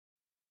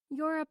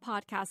You're a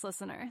podcast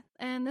listener,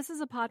 and this is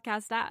a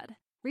podcast ad.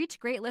 Reach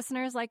great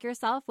listeners like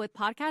yourself with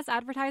podcast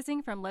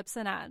advertising from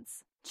Libsyn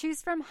Ads.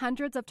 Choose from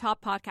hundreds of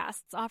top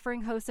podcasts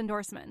offering host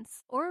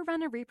endorsements, or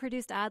run a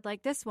reproduced ad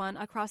like this one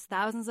across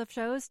thousands of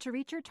shows to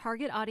reach your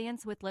target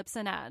audience with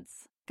Libsyn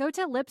Ads. Go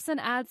to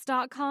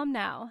libsynads.com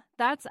now.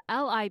 That's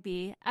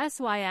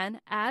LIBSYN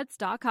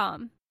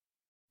ads.com.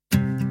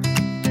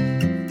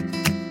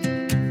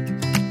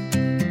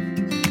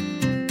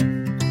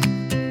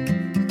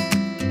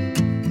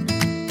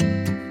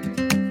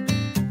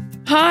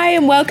 Hi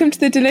and welcome to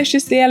the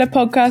Deliciously Ella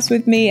podcast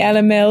with me,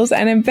 Ella Mills,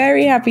 and I'm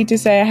very happy to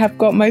say I have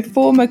got my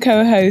former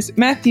co-host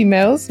Matthew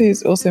Mills,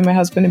 who's also my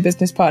husband and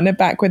business partner,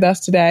 back with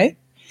us today.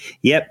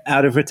 Yep,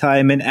 out of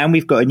retirement, and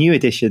we've got a new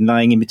addition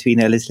lying in between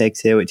Ella's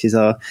legs here, which is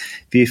our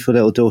beautiful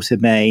little daughter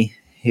May,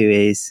 who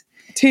is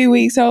 2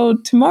 weeks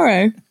old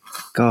tomorrow.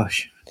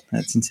 Gosh,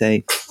 that's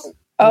insane.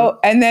 Oh,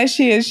 and there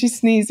she is. She's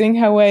sneezing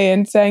her way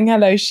in, saying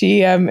hello.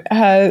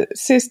 Her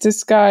sister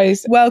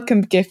Sky's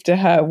welcome gift to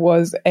her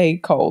was a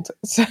cold.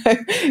 So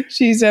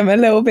she's a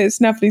little bit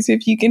snuffly. So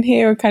if you can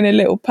hear a kind of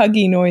little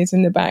puggy noise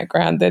in the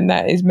background, then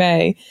that is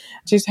May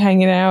just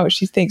hanging out.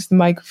 She thinks the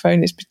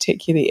microphone is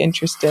particularly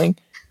interesting.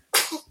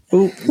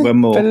 Ooh, one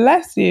more.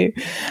 Bless you.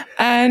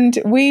 And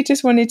we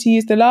just wanted to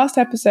use the last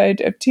episode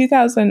of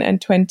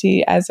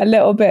 2020 as a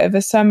little bit of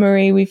a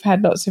summary. We've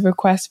had lots of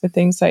requests for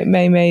things like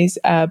May's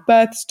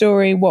birth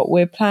story, what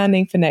we're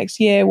planning for next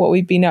year, what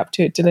we've been up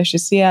to at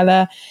Deliciously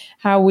Ella,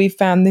 how we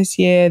found this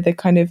year, the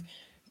kind of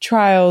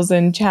trials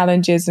and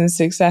challenges and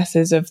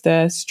successes of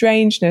the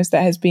strangeness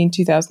that has been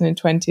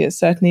 2020. It's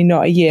certainly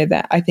not a year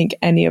that I think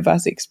any of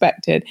us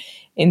expected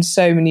in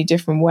so many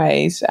different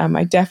ways.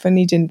 I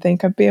definitely didn't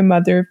think I'd be a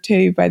mother of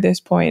two by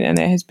this point, and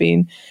it has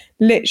been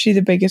literally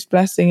the biggest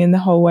blessing in the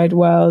whole wide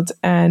world.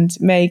 And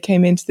May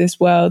came into this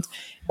world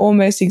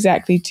almost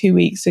exactly 2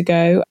 weeks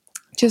ago,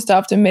 just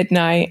after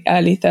midnight,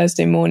 early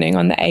Thursday morning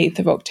on the 8th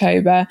of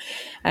October.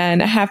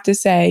 And I have to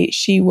say,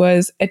 she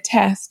was a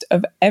test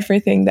of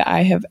everything that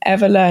I have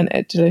ever learned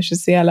at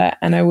Deliciously Ella.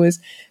 And I was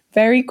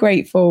very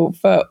grateful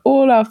for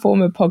all our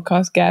former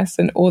podcast guests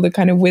and all the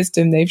kind of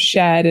wisdom they've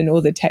shared and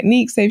all the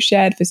techniques they've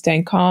shared for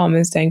staying calm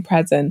and staying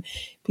present.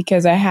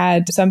 Because I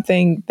had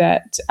something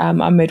that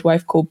our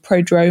midwife called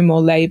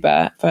prodromal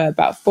labor for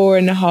about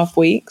 4.5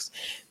 weeks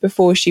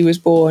before she was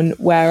born,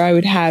 where I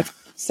would have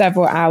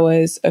several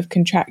hours of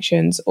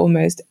contractions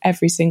almost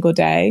every single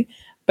day,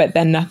 but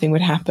then nothing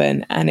would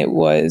happen. And it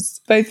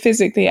was both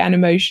physically and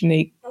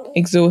emotionally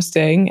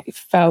exhausting. I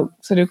felt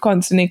sort of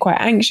constantly quite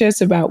anxious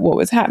about what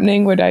was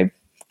happening. Would I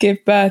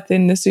give birth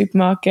in the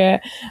supermarket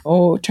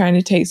or trying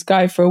to take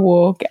Sky for a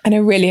walk? And I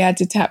really had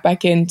to tap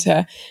back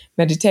into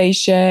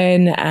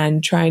meditation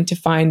and trying to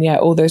find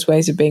all those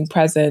ways of being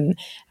present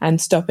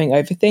and stopping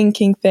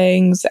overthinking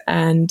things.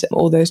 And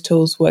all those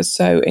tools were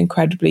so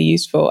incredibly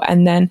useful.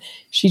 And then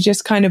she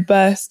just kind of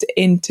burst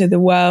into the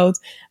world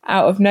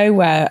out of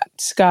nowhere.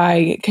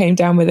 Sky came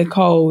down with a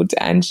cold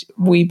and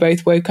we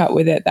both woke up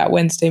with it that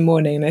Wednesday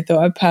morning. And I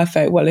thought, oh,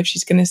 perfect. Well, if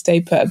she's going to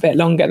stay put a bit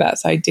longer,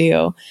 that's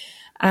ideal.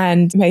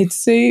 And made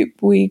soup.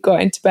 We got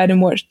into bed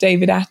and watched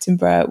David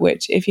Attenborough,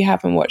 which, if you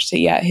haven't watched it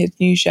yet, his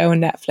new show on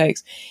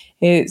Netflix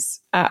is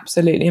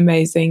absolutely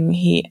amazing.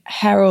 He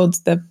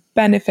heralds the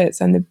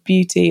benefits and the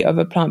beauty of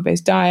a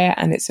plant-based diet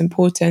and its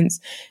importance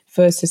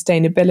for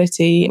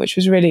sustainability, which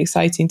was really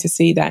exciting to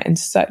see that in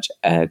such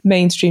a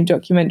mainstream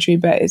documentary,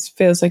 but it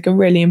feels like a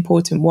really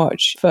important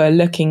watch for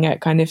looking at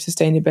kind of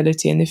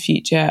sustainability in the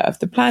future of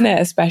the planet,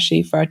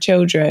 especially for our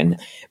children.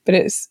 But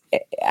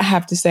I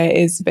have to say, it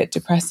is a bit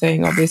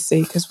depressing,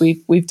 obviously, because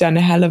we've done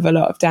a hell of a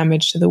lot of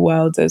damage to the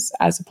world as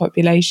a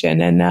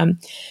population.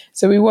 And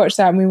so we watched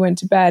that and we went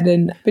to bed,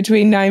 and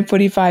between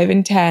 9:45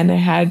 and 10, I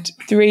had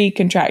 3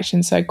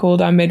 contractions. So I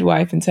called our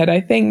midwife and said,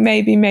 I think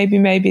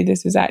maybe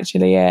this is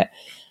actually it.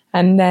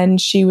 And then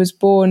she was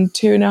born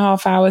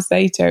 2.5 hours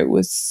later. It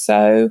was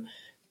so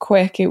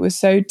quick. It was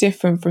so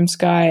different from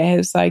Sky. It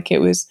was like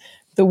it was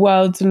the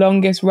world's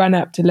longest run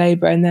up to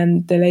labor. And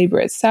then the labor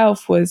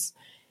itself was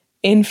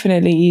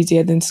infinitely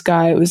easier than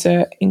Sky. It was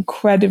an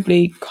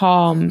incredibly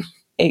calm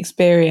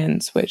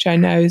experience, which I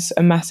know is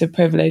a massive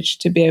privilege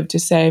to be able to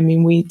say. I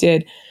mean, we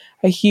did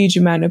a huge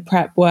amount of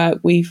prep work.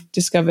 We've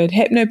discovered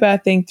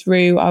hypnobirthing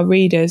through our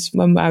readers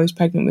when I was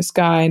pregnant with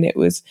Sky, and it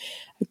was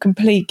a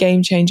complete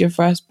game changer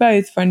for us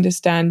both for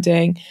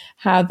understanding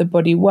how the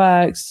body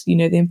works, the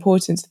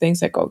importance of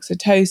things like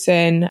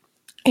oxytocin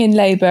in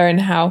labor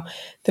and how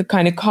the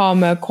kind of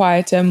calmer,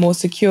 quieter, more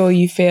secure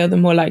you feel, the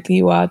more likely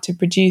you are to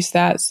produce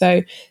that.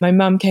 So my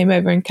mum came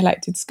over and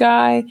collected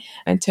Sky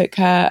and took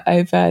her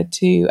over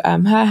to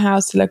her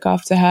house to look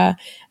after her.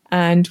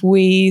 And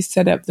we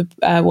set up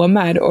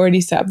Matt had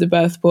already set up the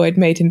birth board,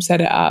 made him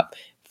set it up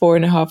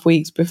 4.5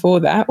 weeks before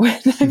that when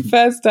I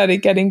first started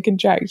getting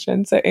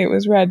contractions. So it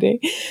was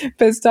ready,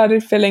 but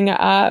started filling it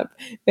up,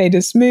 made a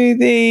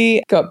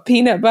smoothie, got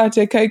peanut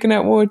butter,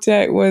 coconut water.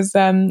 It was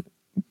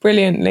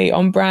brilliantly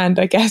on brand,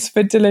 I guess,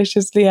 for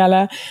Deliciously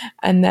Ella.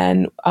 And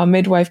then our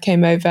midwife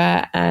came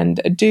over and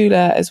a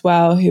doula as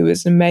well, who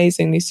was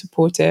amazingly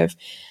supportive.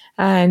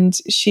 And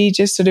she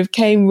just sort of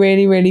came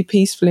really, really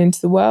peaceful into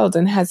the world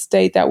and has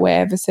stayed that way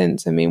ever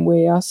since. I mean,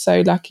 we are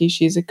so lucky.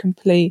 She's a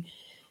complete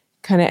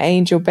kind of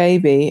angel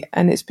baby.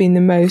 And it's been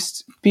the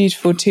most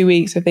beautiful 2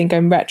 weeks. I think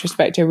in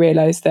retrospect, I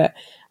realised that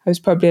I was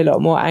probably a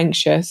lot more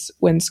anxious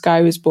when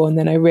Sky was born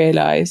than I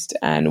realised,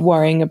 and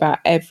worrying about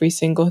every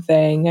single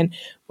thing and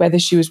whether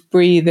she was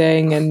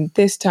breathing. And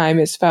this time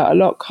it's felt a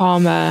lot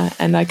calmer,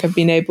 and like I've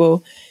been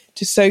able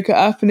to soak it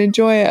up and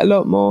enjoy it a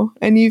lot more.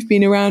 And you've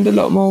been around a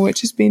lot more,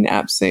 which has been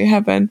absolute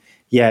heaven.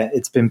 Yeah,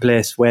 it's been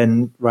bliss.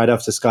 When right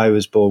after Sky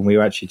was born, we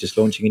were actually just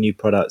launching a new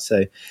product.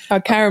 So our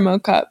caramel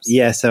cups.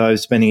 Yeah, so I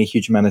was spending a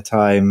huge amount of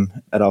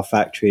time at our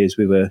factory as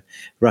we were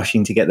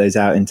rushing to get those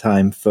out in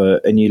time for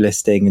a new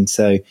listing. And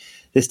so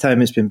this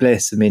time it's been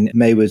bliss. I mean,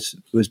 May was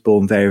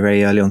born very,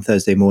 very early on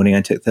Thursday morning.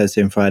 I took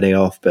Thursday and Friday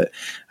off, but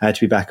I had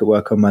to be back at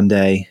work on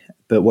Monday.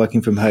 But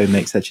working from home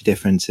makes such a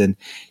difference. And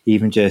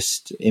even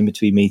just in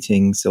between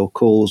meetings or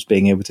calls,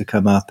 being able to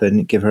come up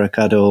and give her a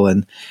cuddle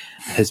and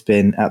has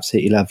been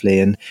absolutely lovely.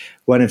 And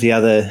one of the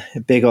other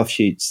big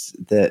offshoots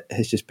that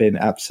has just been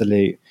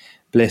absolute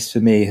bliss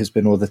for me has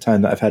been all the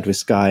time that I've had with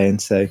Sky.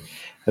 And so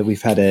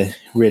we've had a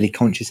really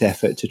conscious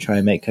effort to try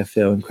and make her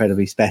feel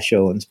incredibly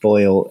special and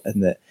spoiled,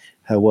 and that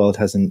her world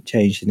hasn't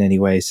changed in any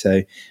way.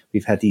 So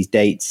we've had these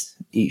dates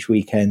each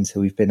weekend. So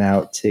we've been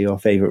out to our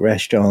favorite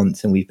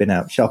restaurants, and we've been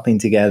out shopping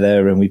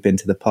together, and we've been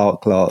to the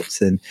park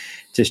lots, and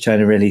just trying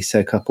to really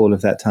soak up all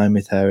of that time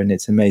with her. And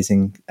it's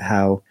amazing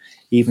how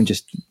even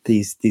just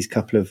these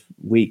couple of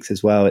weeks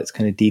as well, it's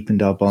kind of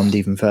deepened our bond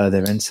even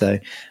further. And so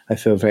I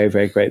feel very,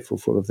 very grateful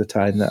for all of the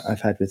time that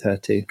I've had with her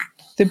too.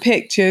 The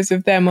pictures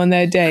of them on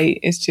their date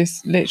is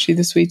just literally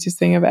the sweetest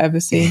thing I've ever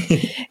seen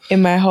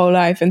in my whole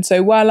life. And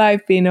so while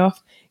I've been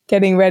off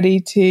getting ready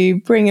to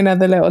bring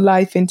another little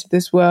life into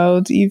this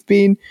world, you've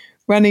been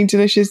running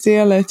Delicious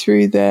Cielo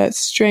through the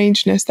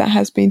strangeness that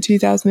has been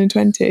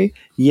 2020.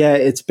 Yeah,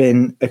 it's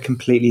been a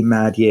completely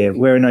mad year.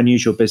 We're an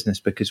unusual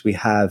business because we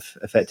have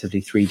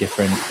effectively 3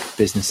 different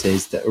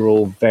businesses that are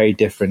all very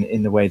different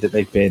in the way that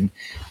they've been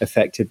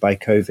affected by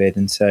COVID.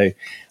 And so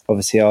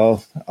obviously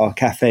our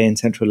cafe in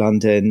central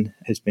London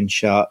has been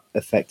shut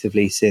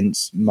effectively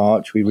since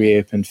March. We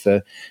reopened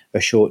for a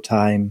short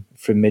time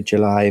from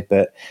mid-July,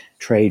 but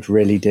trade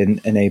really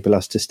didn't enable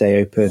us to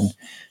stay open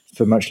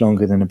for much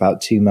longer than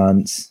about 2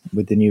 months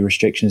with the new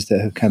restrictions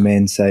that have come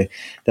in. So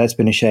that's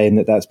been a shame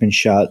that that's been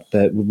shut,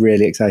 but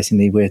really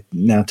excitingly, we're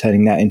now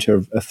turning that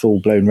into a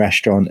full-blown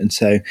restaurant. And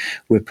so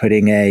we're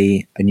putting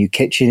a new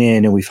kitchen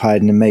in, and we've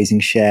hired an amazing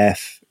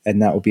chef, and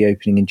that will be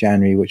opening in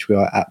January, which we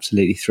are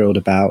absolutely thrilled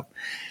about.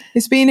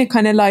 It's been a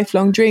kind of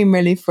lifelong dream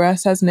really for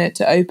us, hasn't it,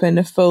 to open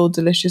a full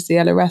Delicious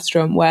Cielo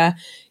restaurant where,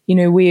 you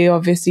know, we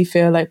obviously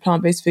feel like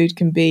plant-based food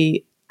can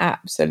be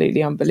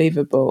absolutely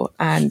unbelievable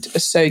and are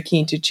so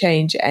keen to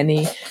change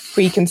any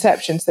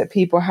preconceptions that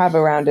people have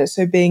around it.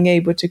 So being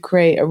able to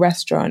create a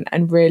restaurant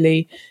and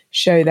really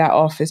show that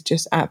off is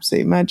just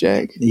absolute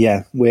magic.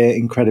 Yeah, we're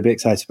incredibly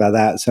excited about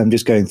that. So I'm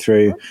just going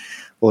through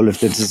all of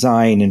the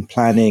design and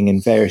planning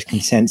and various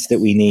consents that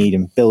we need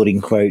and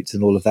building quotes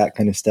and all of that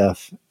kind of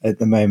stuff at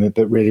the moment,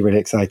 but really, really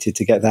excited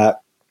to get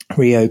that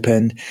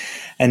reopened.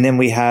 And then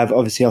we have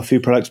obviously our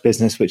food products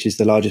business, which is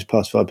the largest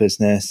part of our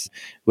business,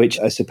 which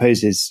I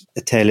suppose is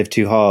a tale of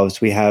two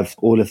halves. We have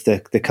all of the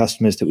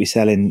customers that we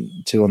sell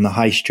into on the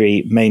high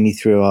street, mainly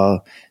through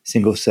our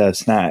single serve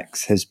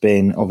snacks, has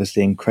been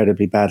obviously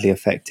incredibly badly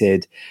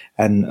affected.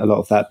 And a lot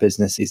of that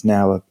business is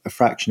now a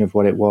fraction of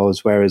what it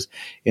was. Whereas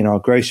in our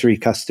grocery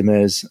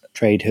customers,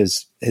 trade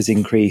has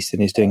increased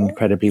and is doing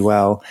incredibly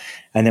well.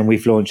 And then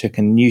we've launched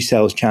a new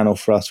sales channel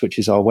for us, which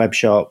is our web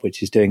shop,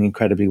 which is doing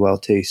incredibly well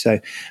too. So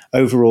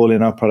overall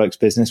in our products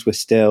business, we're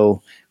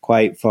still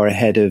quite far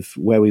ahead of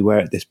where we were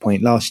at this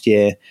point last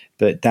year,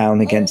 but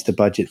down against the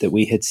budget that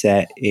we had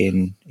set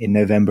in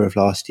November of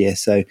last year.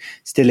 So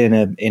still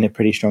in a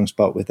pretty strong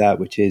spot with that,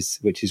 which is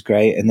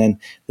great. And then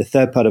the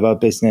third part of our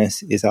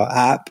business is our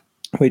app,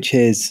 which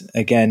is,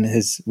 again,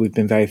 we've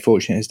been very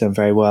fortunate, has done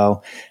very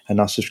well. And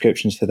our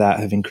subscriptions for that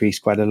have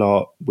increased quite a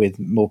lot with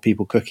more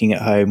people cooking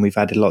at home. We've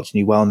added lots of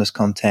new wellness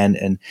content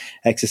and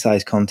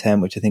exercise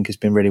content, which I think has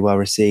been really well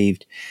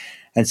received.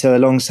 And so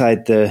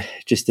alongside the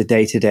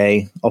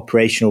day-to-day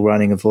operational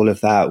running of all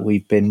of that,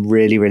 we've been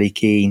really, really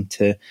keen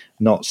to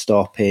not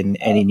stop in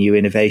any new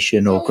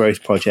innovation or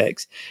growth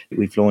projects.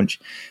 We've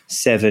launched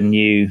 7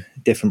 new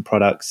different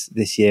products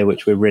this year,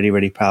 which we're really,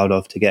 really proud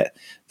of to get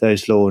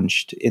those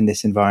launched in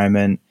this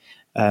environment.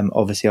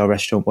 Obviously our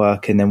restaurant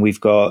work, and then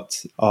we've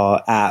got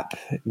our app.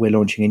 We're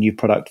launching a new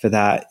product for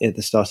that at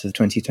the start of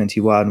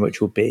 2021, which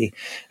will be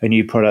a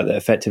new product that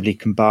effectively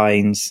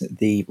combines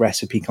the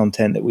recipe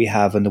content that we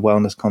have and the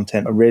wellness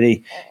content, and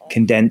really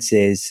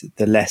condenses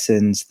the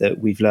lessons that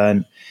we've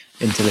learned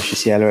in Delicious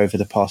Cielo over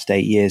the past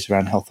 8 years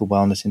around health and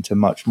wellness into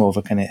much more of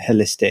a kind of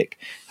holistic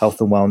health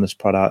and wellness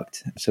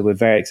product. So we're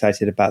very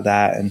excited about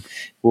that. And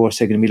we're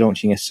also going to be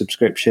launching a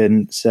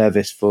subscription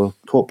service for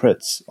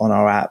corporates on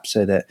our app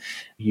so that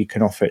you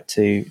can offer it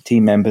to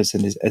team members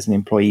and as an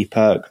employee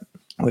perk.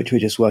 which we're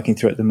just working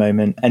through at the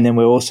moment. And then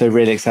we're also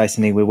really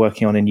excitingly, we're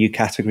working on a new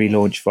category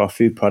launch for our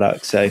food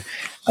products. So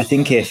I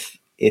think if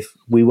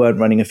we weren't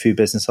running a food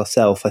business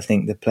ourselves, I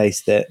think the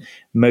place that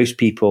most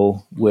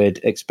people would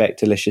expect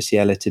Delicious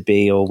Yellow to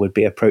be, or would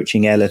be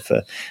approaching Ella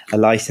for a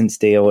license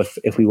deal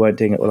if we weren't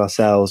doing it all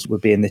ourselves,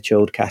 would be in the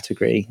chilled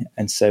category.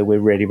 And so we're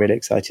really, really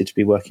excited to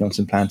be working on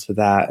some plans for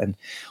that. And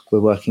we're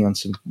working on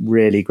some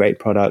really great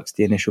products.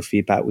 The initial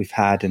feedback we've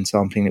had and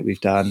sampling that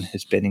we've done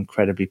has been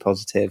incredibly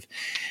positive.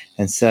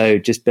 And so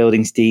just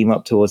building steam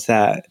up towards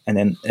that. And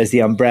then as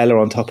the umbrella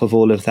on top of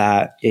all of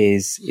that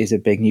is a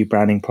big new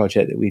branding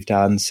project that we've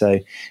done. So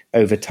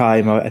over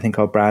time, I think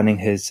our branding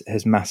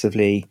has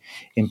massively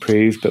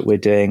improved, but we're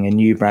doing a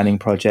new branding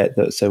project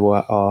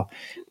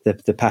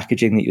that the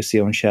packaging that you'll see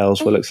on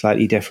shelves will look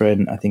slightly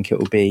different. I think it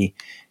will be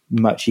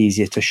much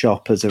easier to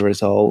shop as a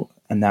result,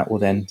 and that will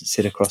then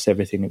sit across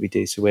everything that we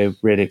do. So we're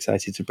really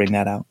excited to bring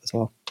that out as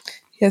well.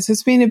 Yes,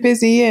 it's been a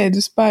busy year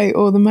despite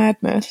all the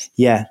madness.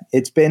 Yeah,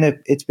 it's been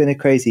a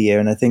crazy year,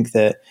 and I think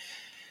that,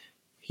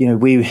 you know,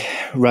 we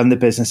run the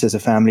business as a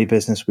family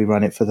business. We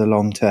run it for the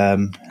long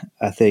term.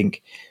 I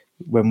think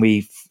when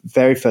we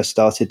very first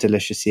started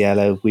Delicious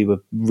Yellow, we were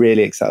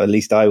really excited, at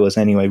least I was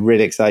anyway,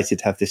 really excited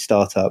to have this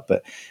startup.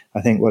 But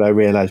I think what I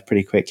realized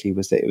pretty quickly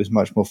was that it was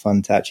much more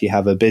fun to actually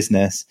have a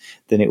business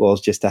than it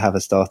was just to have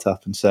a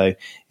startup. And so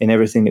in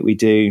everything that we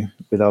do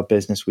with our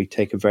business, we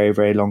take a very,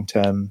 very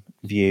long-term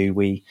view.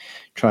 We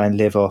try and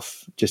live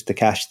off just the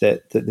cash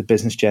that the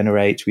business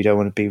generates. We don't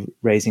want to be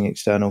raising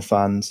external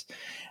funds.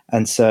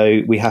 And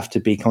so we have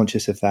to be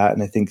conscious of that.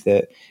 And I think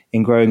that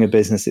in growing a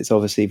business, it's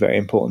obviously very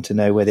important to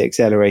know where the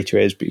accelerator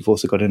is, but you've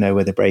also got to know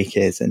where the brake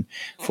is. And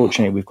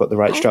fortunately, we've got the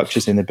right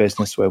structures in the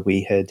business where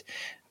we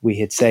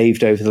had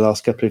saved over the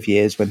last couple of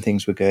years when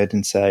things were good.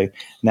 And so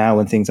now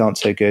when things aren't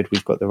so good,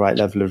 we've got the right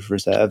level of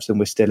reserves and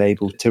we're still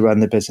able to run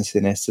the business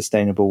in a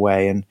sustainable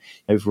way. And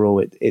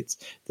overall, it's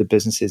the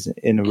business is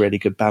in a really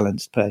good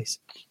balanced place.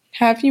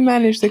 How have you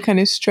managed the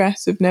kind of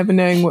stress of never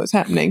knowing what's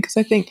happening? Because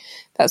I think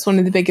that's one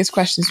of the biggest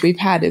questions we've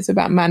had, is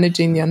about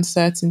managing the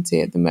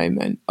uncertainty at the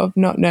moment of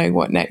not knowing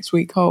what next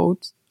week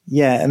holds.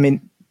 Yeah, I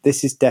mean,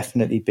 this has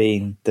definitely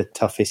been the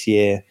toughest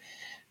year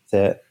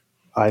that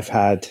I've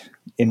had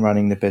in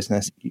running the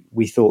business.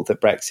 We thought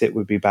that Brexit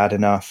would be bad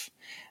enough,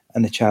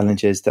 and the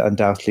challenges that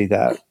undoubtedly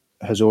that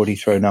has already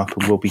thrown up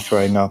and will be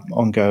throwing up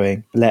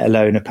ongoing, let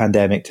alone a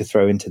pandemic to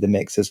throw into the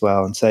mix as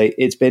well. And so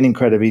it's been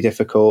incredibly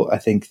difficult. I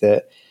think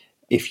that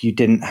if you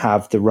didn't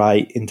have the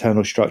right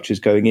internal structures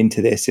going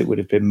into this, it would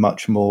have been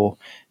much more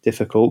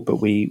difficult. But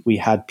we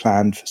had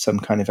planned for some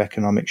kind of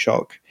economic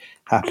shock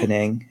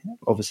happening.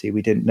 Obviously,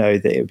 we didn't know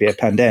that it would be a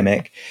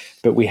pandemic,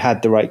 but we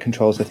had the right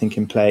controls, I think,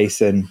 in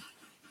place. And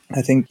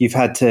I think you've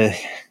had to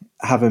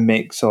have a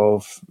mix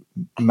of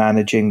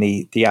managing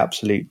the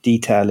absolute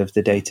detail of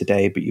the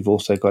day-to-day, but you've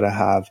also got to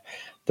have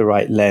the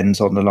right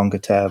lens on the longer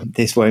term.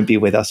 This won't be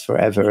with us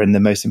forever. And the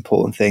most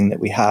important thing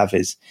that we have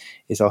is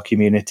our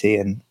community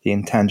and the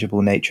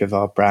intangible nature of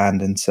our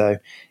brand. And so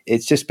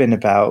it's just been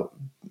about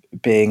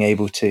being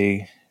able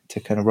to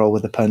kind of roll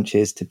with the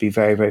punches, to be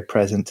very, very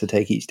present, to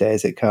take each day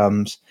as it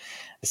comes,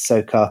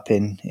 soak up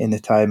in the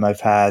time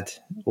I've had,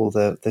 all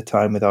the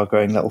time with our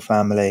growing little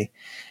family,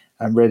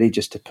 and really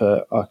just to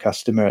put our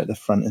customer at the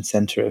front and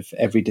center of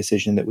every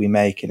decision that we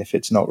make. And if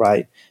it's not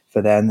right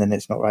for them, then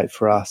it's not right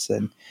for us.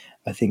 And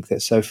I think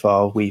that so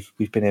far we've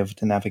been able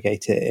to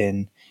navigate it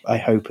in, I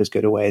hope, as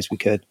good a way as we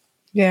could.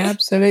 Yeah,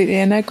 absolutely.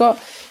 And I got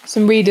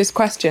some readers'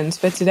 questions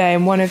for today.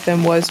 And one of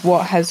them was,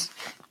 what has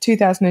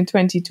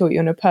 2020 taught you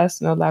on a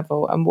personal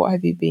level? And what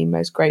have you been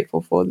most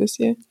grateful for this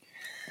year?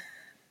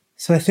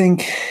 So I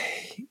think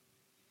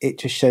it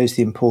just shows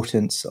the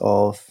importance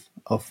of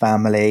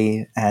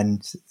family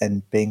and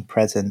being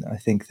present. I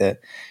think that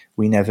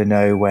we never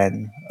know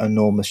when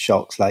enormous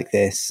shocks like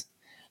this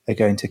are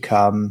going to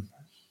come.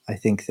 I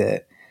think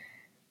that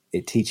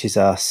it teaches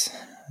us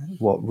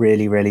what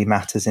really, really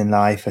matters in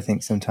life. I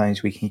think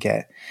sometimes we can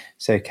get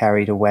so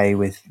carried away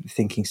with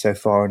thinking so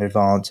far in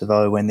advance of,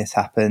 oh, when this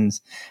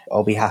happens,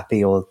 I'll be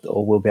happy or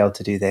we'll be able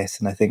to do this.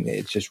 And I think that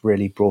it's just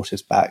really brought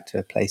us back to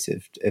a place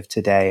of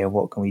today and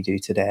what can we do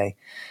today.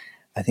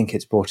 I think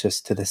it's brought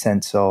us to the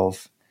sense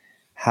of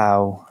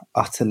how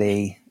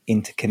utterly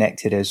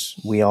interconnected as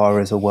we are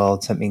as a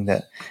world. Something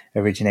that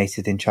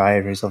originated in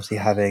China is obviously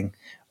having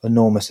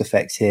enormous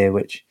effects here,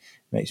 which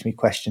makes me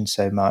question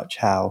so much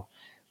how,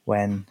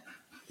 when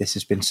this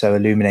has been so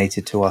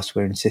illuminated to us,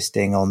 we're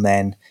insisting on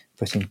then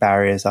putting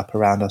barriers up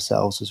around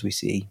ourselves as we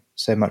see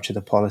so much of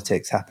the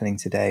politics happening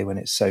today, when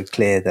it's so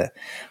clear that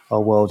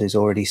our world is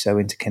already so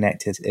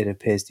interconnected. It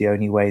appears the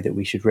only way that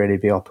we should really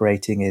be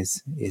operating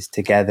is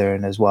together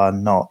and as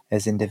one, not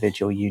as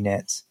individual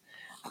units.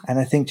 And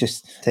I think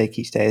just take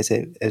each day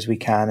as we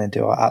can and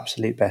do our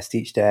absolute best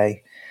each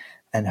day.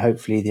 And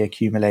hopefully the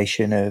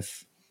accumulation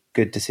of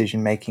good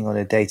decision making on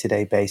a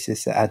day-to-day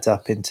basis that adds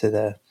up into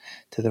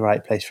the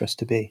right place for us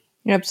to be.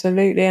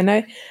 Absolutely. And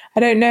I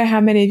don't know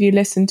how many of you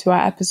listened to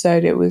our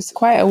episode. It was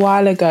quite a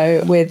while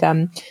ago with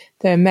the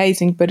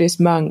amazing Buddhist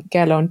monk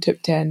Gelon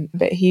Tupten,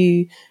 but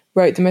he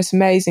wrote the most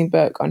amazing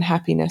book on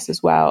happiness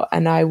as well.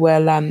 And I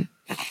will,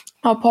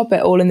 I'll pop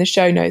it all in the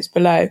show notes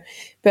below.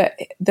 But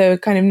the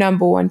kind of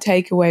number one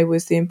takeaway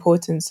was the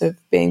importance of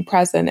being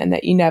present, and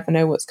that you never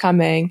know what's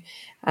coming,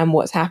 and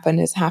what's happened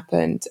has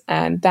happened.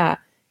 And that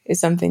is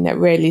something that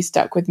really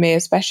stuck with me,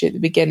 especially at the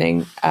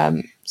beginning.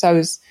 So I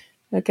was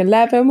like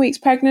 11 weeks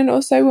pregnant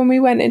or so when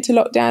we went into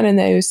lockdown, and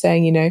they were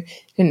saying,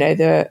 didn't know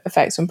the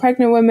effects on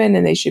pregnant women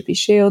and they should be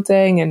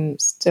shielding, and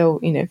still,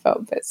 felt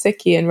a bit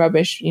sicky and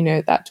rubbish,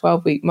 that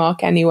 12-week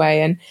mark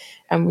anyway.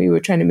 And we were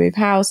trying to move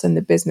house, and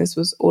the business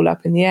was all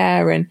up in the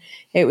air, and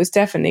it was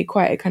definitely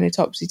quite a kind of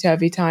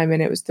topsy-turvy time.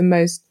 And it was the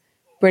most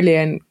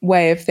brilliant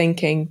way of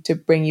thinking to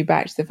bring you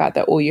back to the fact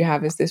that all you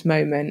have is this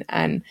moment,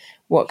 and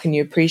what can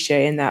you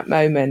appreciate in that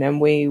moment.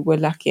 And we were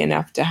lucky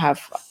enough to have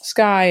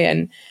Sky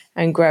and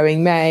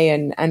growing May,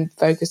 and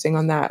focusing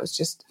on that was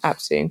just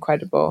absolutely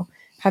incredible.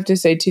 I have to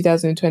say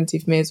 2020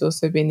 for me has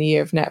also been the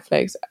year of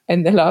Netflix.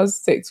 In the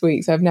last 6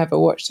 weeks, I've never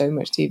watched so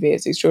much TV.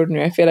 It's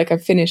extraordinary. I feel like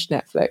I've finished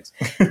Netflix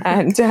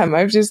and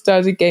I've just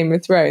started Game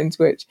of Thrones,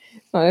 which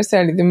is not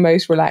necessarily the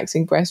most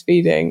relaxing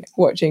breastfeeding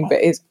watching, but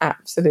it's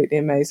absolutely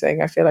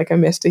amazing. I feel like I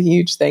missed a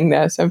huge thing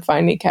there. So I'm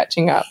finally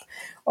catching up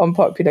on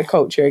popular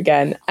culture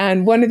again.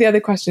 And one of the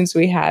other questions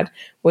we had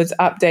was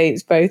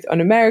updates both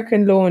on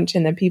American launch,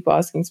 and then people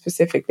asking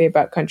specifically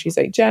about countries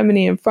like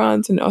Germany and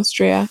France and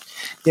Austria.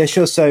 Yeah,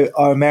 sure. So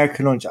our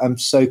American launch, I'm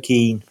so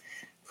keen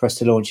for us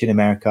to launch in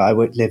America. I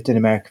lived in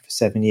America for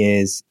 7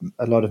 years.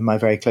 A lot of my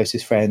very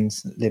closest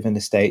friends live in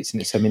the States,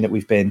 and it's something that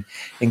we've been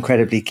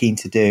incredibly keen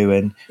to do.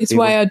 And it's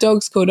why our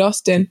dog's called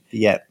Austin.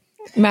 Yeah.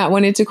 Matt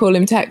wanted to call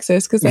him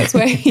Texas because that's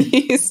where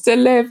he used to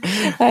live.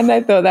 And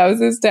I thought that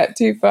was a step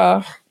too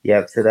far.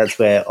 Yeah, so that's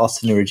where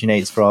Austin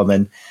originates from.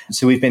 And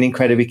so we've been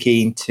incredibly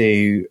keen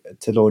to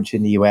launch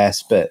in the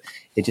US, but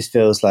it just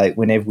feels like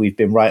whenever we've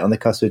been right on the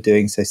cusp of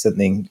doing so,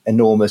 something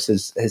enormous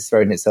has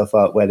thrown itself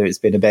up, whether it's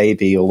been a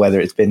baby or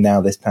whether it's been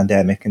now this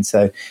pandemic. And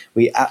so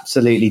we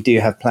absolutely do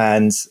have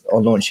plans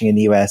on launching in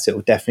the US. It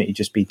will definitely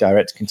just be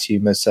direct to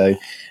consumer, so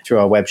through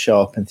our web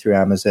shop and through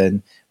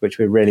Amazon, which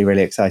we're really,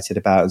 really excited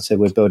about. And so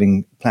we're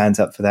building plans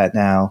up for that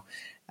now.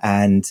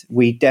 And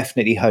we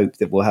definitely hope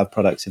that we'll have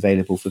products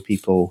available for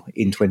people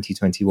in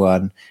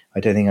 2021. I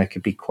don't think I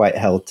could be quite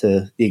held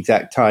to the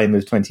exact time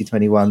of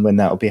 2021 when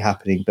that will be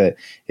happening, but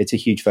it's a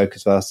huge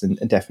focus of us, and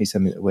definitely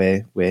something that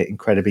we're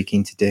incredibly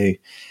keen to do.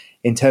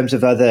 In terms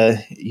of other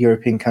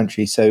European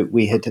countries, so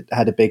we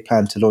had a big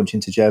plan to launch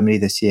into Germany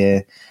this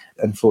year.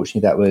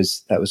 Unfortunately, that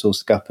was all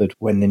scuppered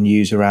when the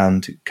news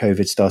around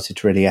COVID started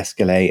to really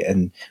escalate,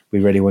 and we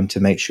really wanted to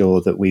make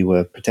sure that we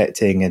were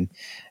protecting and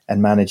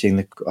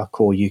managing our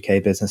core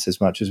UK business as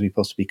much as we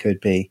possibly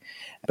could be.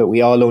 But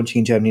we are launching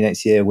in Germany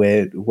next year.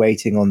 We're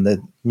waiting on the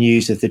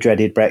news of the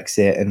dreaded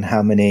Brexit and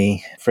how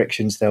many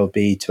frictions there will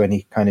be to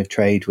any kind of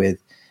trade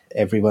with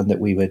everyone that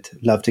we would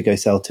love to go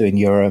sell to in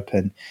Europe.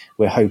 And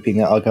we're hoping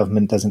that our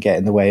government doesn't get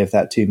in the way of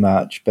that too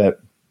much. But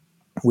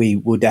we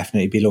will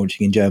definitely be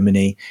launching in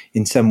Germany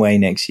in some way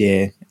next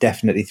year,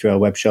 definitely through our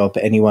web shop.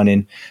 Anyone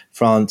in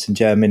France and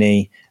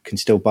Germany can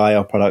still buy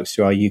our products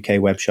through our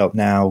UK web shop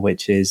now,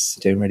 which is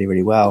doing really,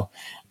 really well.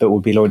 But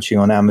we'll be launching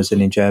on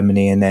Amazon in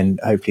Germany, and then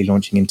hopefully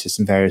launching into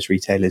some various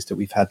retailers that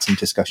we've had some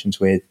discussions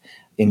with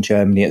in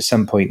Germany at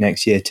some point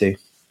next year too.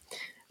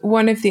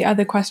 One of the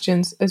other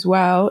questions as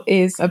well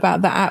is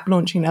about the app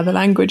launching in other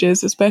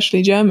languages,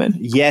 especially German.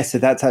 Yeah, so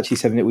that's actually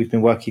something that we've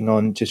been working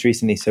on just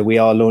recently. So we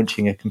are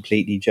launching a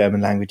completely German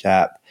language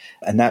app,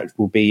 and that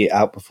will be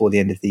out before the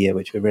end of the year,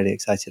 which we're really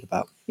excited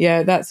about.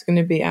 Yeah, that's going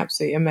to be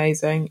absolutely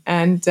amazing.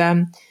 And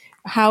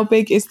how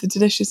big is the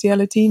Delicious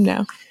Yellow team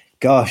now?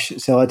 Gosh,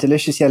 so our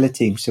Delicious Yellow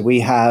team, so we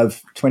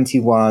have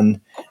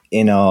 21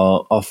 in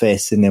our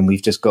office, and then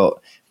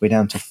we're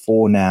down to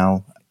 4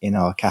 now in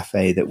our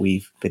cafe that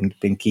we've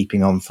been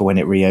keeping on for when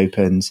it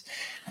reopens.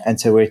 And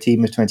so we're a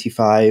team of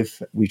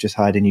 25. We've just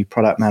hired a new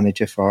product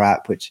manager for our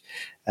app, which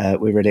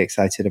we're really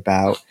excited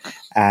about.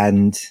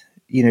 And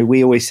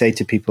we always say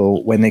to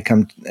people when they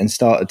come and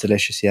start at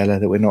Delicious Yellow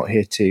that we're not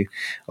here to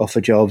offer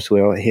jobs,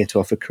 we're here to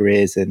offer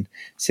careers. And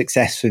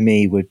success for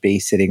me would be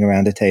sitting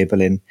around a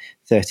table in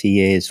 30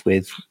 years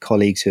with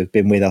colleagues who have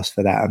been with us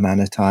for that amount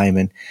of time,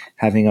 and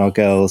having our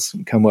girls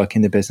come work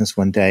in the business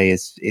one day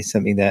is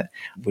something that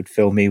would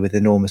fill me with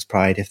enormous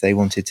pride if they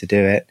wanted to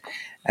do it.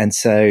 And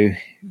so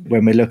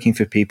when we're looking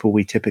for people,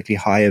 we typically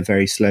hire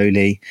very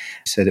slowly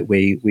so that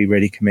we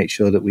really can make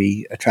sure that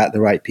we attract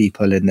the right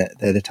people, and that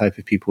they're the type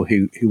of people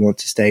who want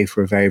to stay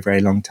for a very, very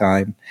long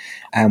time.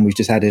 And we've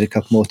just added a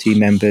couple more team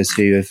members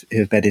who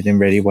have bedded in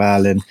really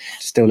well, and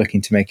still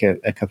looking to make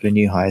a couple of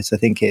new hires. So I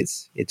think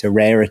it's a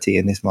rarity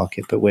in this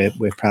market, but we're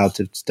proud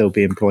to still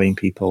be employing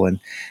people, and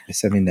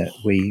it's something that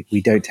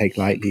we don't take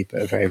lightly,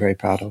 but are very, very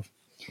proud of.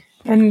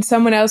 And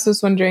someone else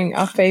was wondering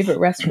our favourite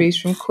recipes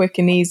from Quick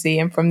and Easy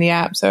and from the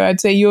app. So I'd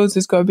say yours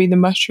has got to be the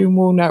mushroom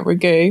walnut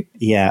ragu.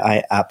 Yeah,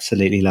 I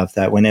absolutely love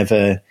that.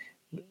 Whenever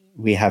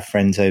we have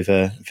friends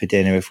over for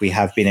dinner, if we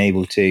have been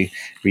able to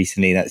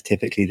recently, that's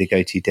typically the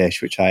go-to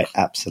dish, which I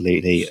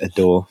absolutely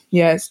adore.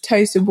 Yeah, it's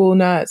toasted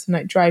walnuts and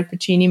like dried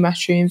porcini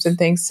mushrooms and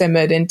things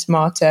simmered in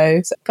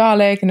tomatoes,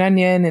 garlic and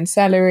onion and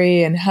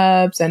celery and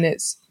herbs, and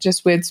it's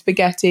just with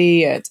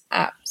spaghetti. It's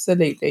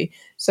absolutely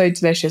so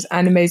delicious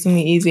and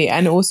amazingly easy,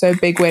 and also a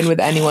big win with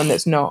anyone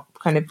that's not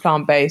kind of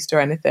plant-based or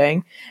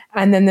anything.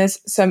 And then there's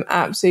some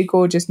absolutely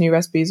gorgeous new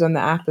recipes on the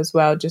app as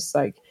well, just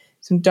like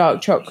some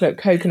dark chocolate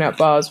coconut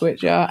bars,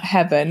 which are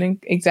heaven and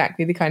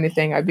exactly the kind of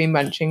thing I've been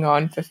munching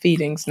on for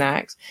feeding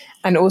snacks.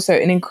 And also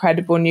an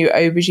incredible new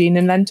aubergine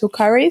and lentil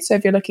curry. So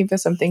if you're looking for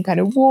something kind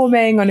of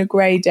warming on a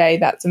grey day,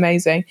 that's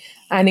amazing.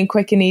 And in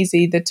quick and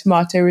easy, the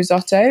tomato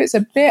risotto. It's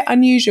a bit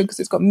unusual because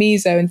it's got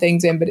miso and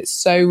things in, but it's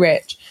so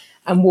rich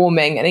and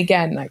warming. And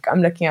again, like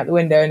I'm looking out the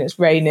window and it's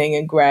raining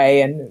and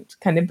grey and it's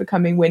kind of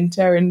becoming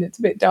winter and it's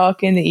a bit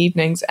dark in the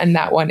evenings. And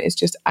that one is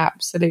just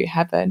absolute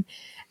heaven.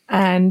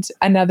 And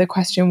another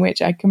question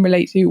which I can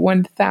relate to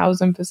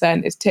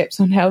 1000% is tips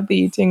on healthy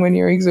eating when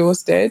you're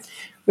exhausted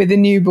with a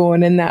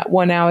newborn and that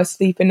 1 hour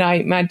sleep a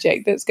night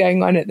magic that's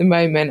going on at the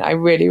moment. I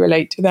really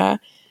relate to that.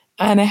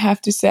 And I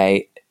have to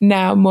say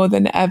now more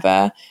than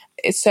ever,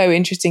 it's so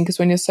interesting because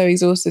when you're so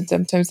exhausted,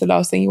 sometimes the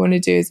last thing you want to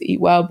do is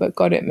eat well, but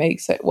God, it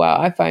makes it, well,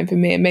 I find for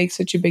me, it makes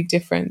such a big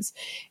difference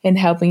in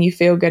helping you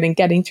feel good and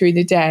getting through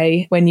the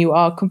day when you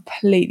are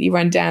completely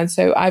run down.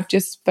 So I've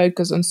just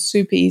focused on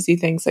super easy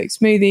things like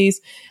smoothies,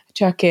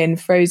 chuck in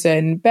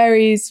frozen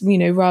berries,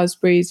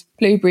 raspberries,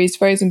 blueberries,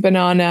 frozen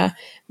banana,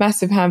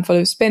 massive handful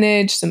of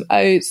spinach, some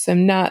oats,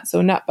 some nuts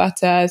or nut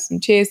butter, some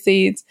chia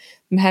seeds,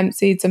 some hemp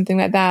seeds, something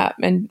like that,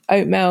 and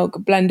oat milk,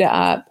 blend it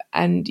up,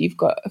 and you've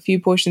got a few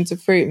portions of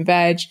fruit and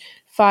veg,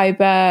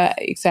 fiber,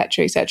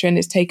 etc., etc. And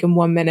it's taken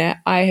 1 minute.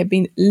 I have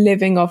been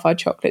living off our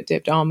chocolate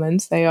dipped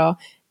almonds. They are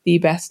the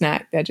best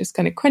snack. They're just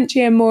kind of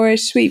crunchy and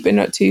moreish, sweet but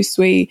not too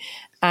sweet.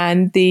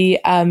 And the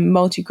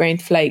multi-grain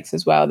flakes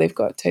as well. They've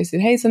got toasted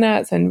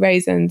hazelnuts and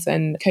raisins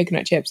and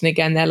coconut chips. And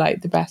again, they're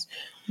like the best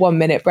 1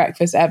 minute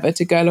breakfast ever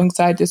to go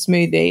alongside the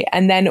smoothie.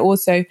 And then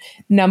also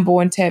number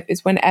one tip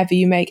is whenever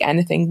you make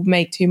anything,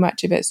 make too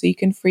much of it so you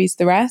can freeze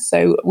the rest.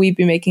 So we've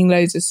been making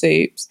loads of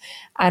soups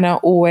and I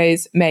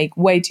always make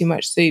way too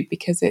much soup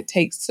because it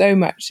takes so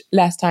much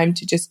less time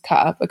to just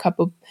cut up a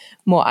couple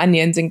more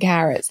onions and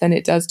carrots than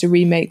it does to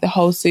remake the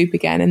whole soup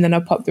again. And then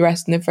I'll pop the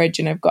rest in the fridge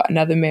and I've got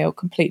another meal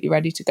completely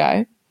ready to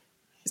go.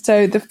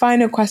 So the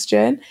final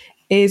question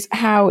is,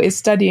 how is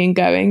studying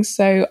going?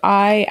 So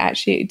I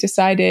actually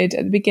decided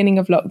at the beginning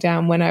of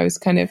lockdown, when I was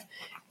kind of,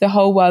 the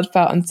whole world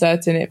felt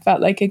uncertain, it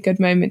felt like a good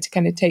moment to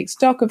kind of take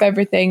stock of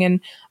everything.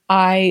 And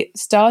I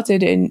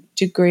started a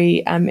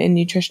degree in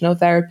nutritional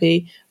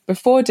therapy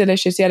before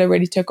Delicious Yellow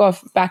really took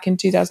off back in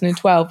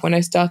 2012 when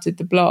I started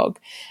the blog.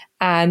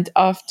 And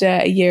after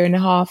a year and a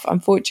half,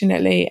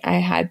 unfortunately, I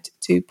had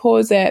to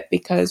pause it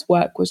because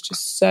work was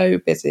just so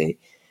busy.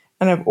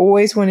 And I've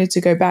always wanted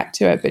to go back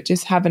to it, but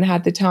just haven't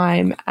had the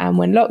time. And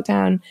when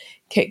lockdown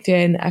kicked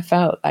in, I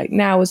felt like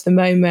now was the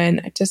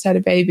moment. I just had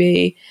a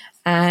baby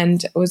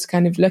and I was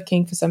kind of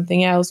looking for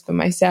something else for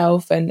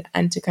myself and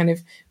to kind of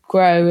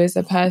grow as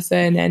a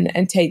person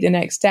and take the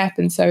next step.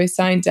 And so I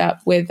signed up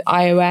with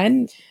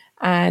ION.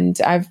 And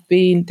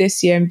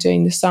this year I'm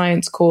doing the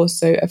science course.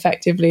 So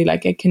effectively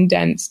like a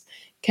condensed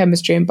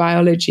chemistry and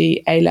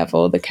biology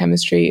A-level. The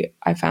chemistry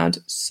I found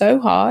so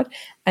hard.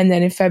 And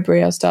then in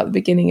February, I'll start the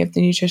beginning of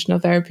the nutritional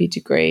therapy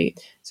degree.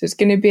 So it's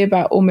going to be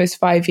about almost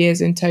 5 years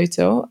in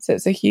total. So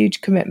it's a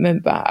huge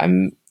commitment, but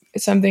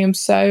it's something I'm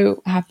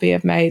so happy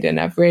I've made. And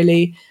I've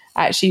really,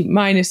 actually,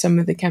 minus some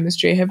of the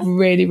chemistry, have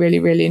really, really,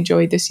 really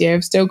enjoyed this year.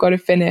 I've still got to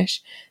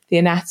finish the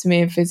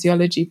anatomy and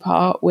physiology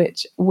part,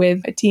 which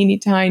with a teeny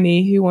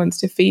tiny who wants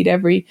to feed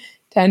every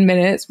 10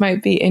 minutes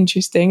might be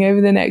interesting over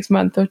the next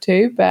month or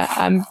two, but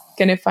I'm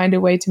going to find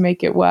a way to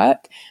make it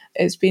work.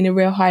 It's been a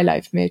real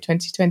highlight for me of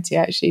 2020,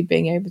 actually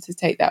being able to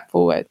take that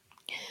forward.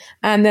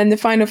 And then the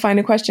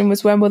final question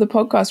was, when will the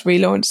podcast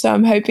relaunch? So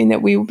I'm hoping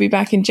that we will be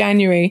back in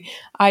January.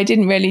 I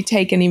didn't really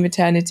take any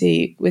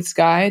maternity with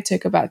Sky. It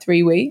took about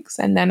 3 weeks.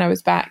 And then I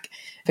was back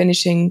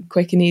finishing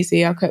Quick and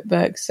Easy, our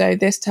cookbook. So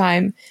this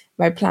time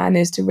my plan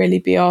is to really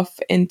be off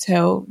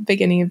until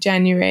beginning of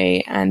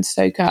January and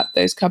soak up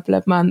those couple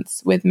of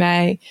months with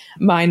May,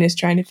 minus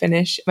trying to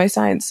finish my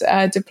science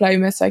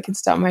diploma so I can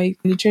start my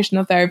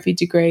nutritional therapy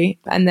degree.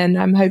 And then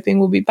I'm hoping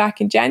we'll be back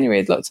in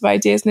January with lots of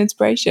ideas and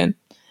inspiration.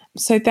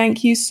 So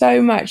thank you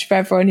so much for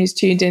everyone who's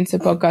tuned into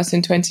the podcast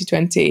in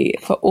 2020,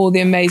 for all the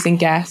amazing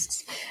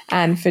guests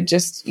and for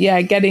just,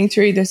 getting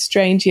through this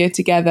strange year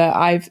together.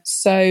 I've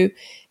so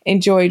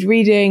enjoyed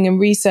reading and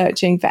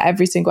researching for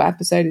every single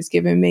episode. It's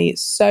given me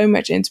so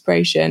much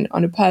inspiration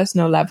on a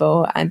personal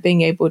level, and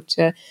being able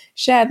to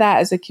share that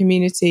as a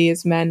community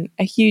has meant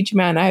a huge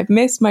amount. I have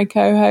missed my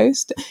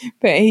co-host,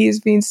 but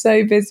he's been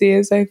so busy,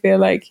 as I feel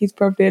like he's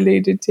probably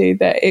alluded to,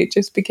 that it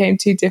just became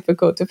too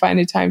difficult to find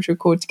a time to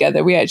record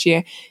together. We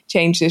actually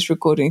changed this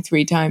recording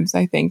 3 times,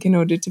 I think, in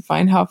order to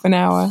find half an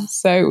hour.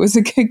 So it was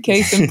a good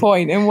case in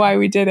point and why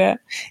we did it.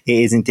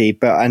 It is indeed.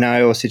 And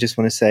I also just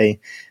want to say,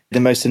 The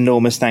most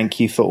enormous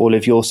thank you for all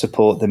of your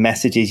support, the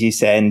messages you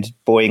send,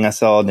 buoying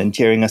us on and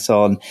cheering us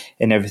on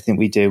in everything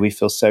we do. We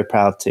feel so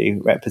proud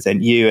to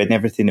represent you and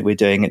everything that we're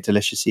doing at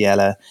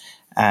Deliciousiella,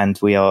 and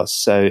we are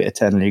so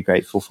eternally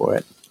grateful for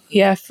it.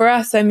 Yeah, for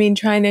us, I mean,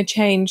 trying to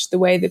change the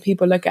way that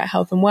people look at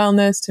health and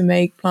wellness to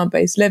make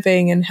plant-based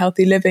living and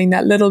healthy living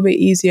that little bit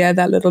easier,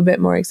 that little bit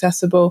more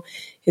accessible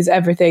is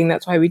everything.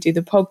 That's why we do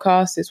the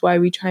podcast. It's why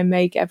we try and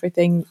make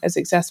everything as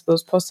accessible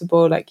as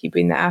possible, like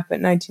keeping the app at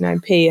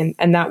 99p.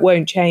 And that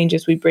won't change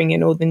as we bring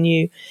in all the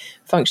new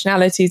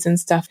functionalities and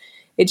stuff.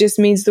 It just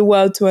means the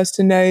world to us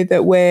to know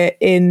that we're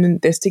in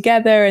this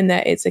together and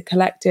that it's a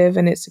collective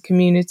and it's a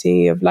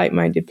community of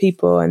like-minded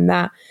people, and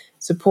that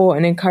support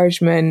and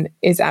encouragement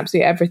is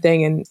absolutely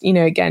everything. And, you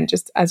know, again,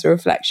 just as a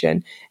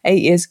reflection, 8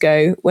 years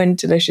ago when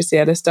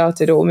Deliciousiella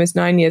started, or almost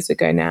 9 years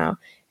ago now,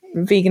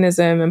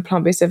 veganism and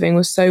plant-based living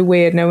was so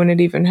weird. No one had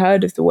even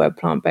heard of the word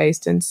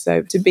plant-based. And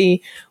so to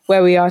be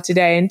where we are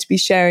today and to be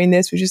sharing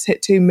this, we just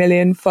hit 2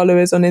 million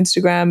followers on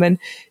Instagram, and,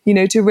 you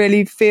know, to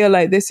really feel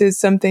like this is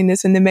something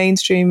that's in the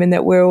mainstream and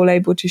that we're all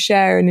able to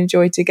share and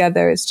enjoy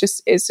together.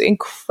 It's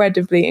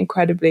incredibly,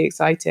 incredibly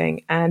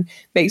exciting, and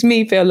makes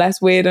me feel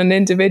less weird on an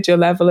individual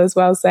level as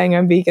well, saying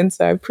I'm vegan.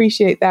 So I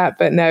appreciate that.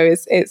 But no,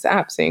 it's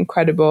absolutely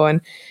incredible.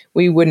 And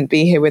we wouldn't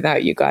be here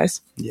without you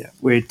guys. Yeah,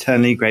 we're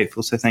eternally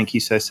grateful. So thank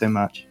you so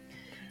much.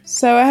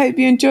 So I hope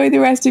you enjoy the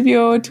rest of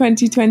your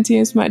 2020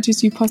 as much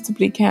as you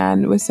possibly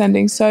can. We're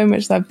sending so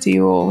much love to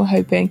you all,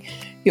 hoping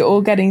you're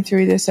all getting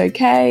through this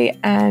okay.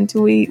 And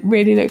we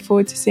really look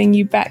forward to seeing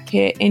you back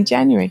here in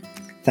January.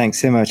 Thanks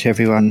so much,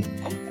 everyone.